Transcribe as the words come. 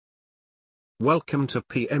Welcome to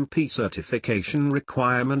PMP Certification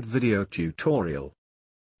Requirement video tutorial.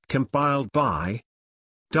 Compiled by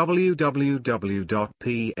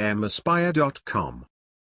www.PMASPIRE.COM.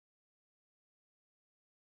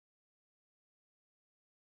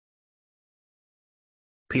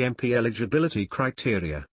 PMP Eligibility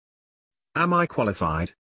Criteria. Am I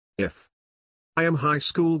qualified? If I am high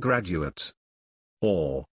school graduate.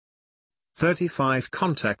 Or 35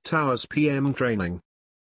 contact hours PM training.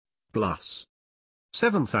 Plus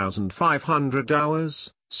 7,500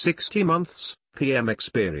 hours, 60 months, PM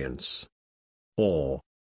experience. Or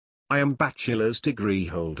I am bachelor's degree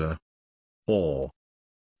holder. Or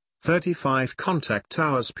 35 contact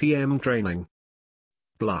hours PM training.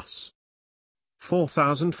 Plus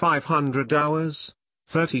 4,500 hours,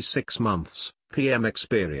 36 months, PM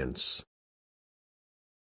experience.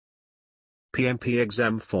 PMP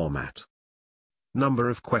Exam Format. Number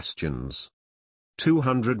of questions: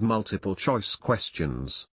 200 multiple choice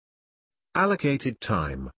questions. Allocated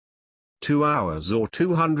time: 2 hours or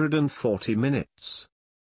 240 minutes.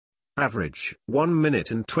 Average: 1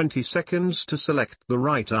 minute and 20 seconds to select the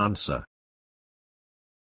right answer.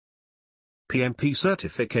 PMP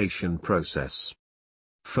Certification Process.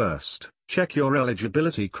 First, check your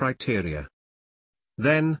eligibility criteria.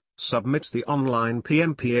 Then, submit the online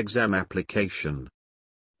PMP exam application.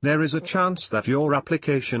 There is a chance that your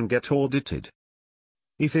application get audited.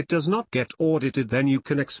 If it does not get audited, then you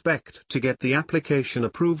can expect to get the application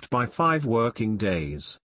approved by 5 working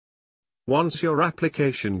days. Once your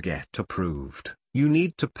application get approved, you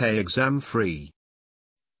need to pay exam fee.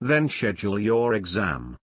 Then schedule your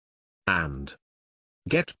exam and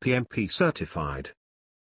get PMP certified.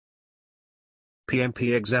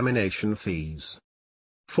 PMP examination fees: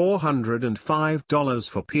 $405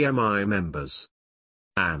 for PMI members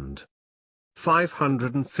and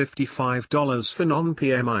 $555 for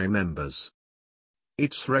non-PMI members.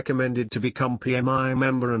 It's recommended to become PMI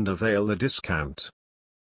member and avail the discount.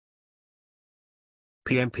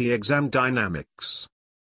 PMP Exam Dynamics.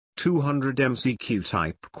 200 MCQ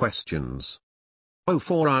type questions.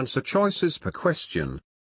 04 answer choices per question.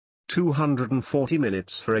 240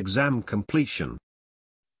 minutes for exam completion.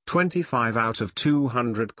 25 out of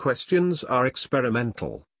 200 questions are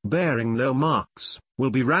experimental, bearing no marks, will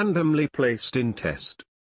be randomly placed in test.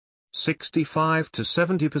 65 to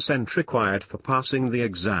 70% required for passing the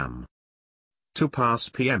exam. To pass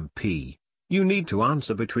PMP, you need to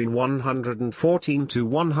answer between 114 to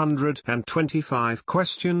 125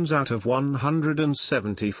 questions out of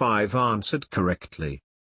 175 answered correctly.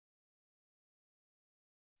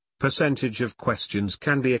 Percentage of questions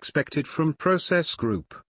can be expected from process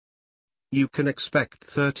group. You can expect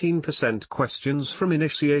 13% questions from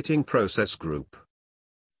initiating process group,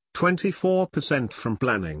 24% from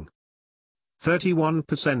planning,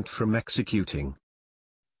 31% from executing,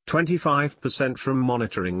 25% from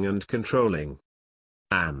monitoring and controlling,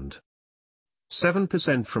 and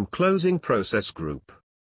 7% from closing process group.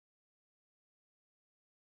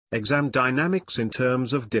 Exam dynamics in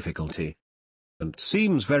terms of difficulty. And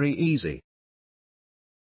seems very easy.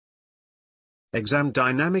 Exam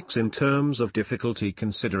dynamics in terms of difficulty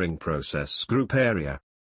considering process group area.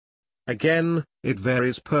 Again, it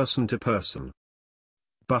varies person to person.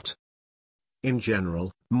 But in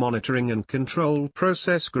general, monitoring and control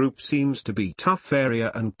process group seems to be tough area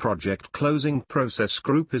and project closing process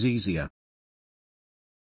group is easier.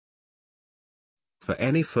 For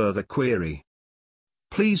any further query,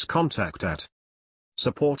 please contact at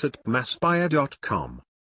support@PMASPIRE.COM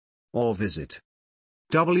or visit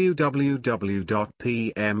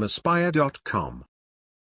www.PMASPIRE.COM.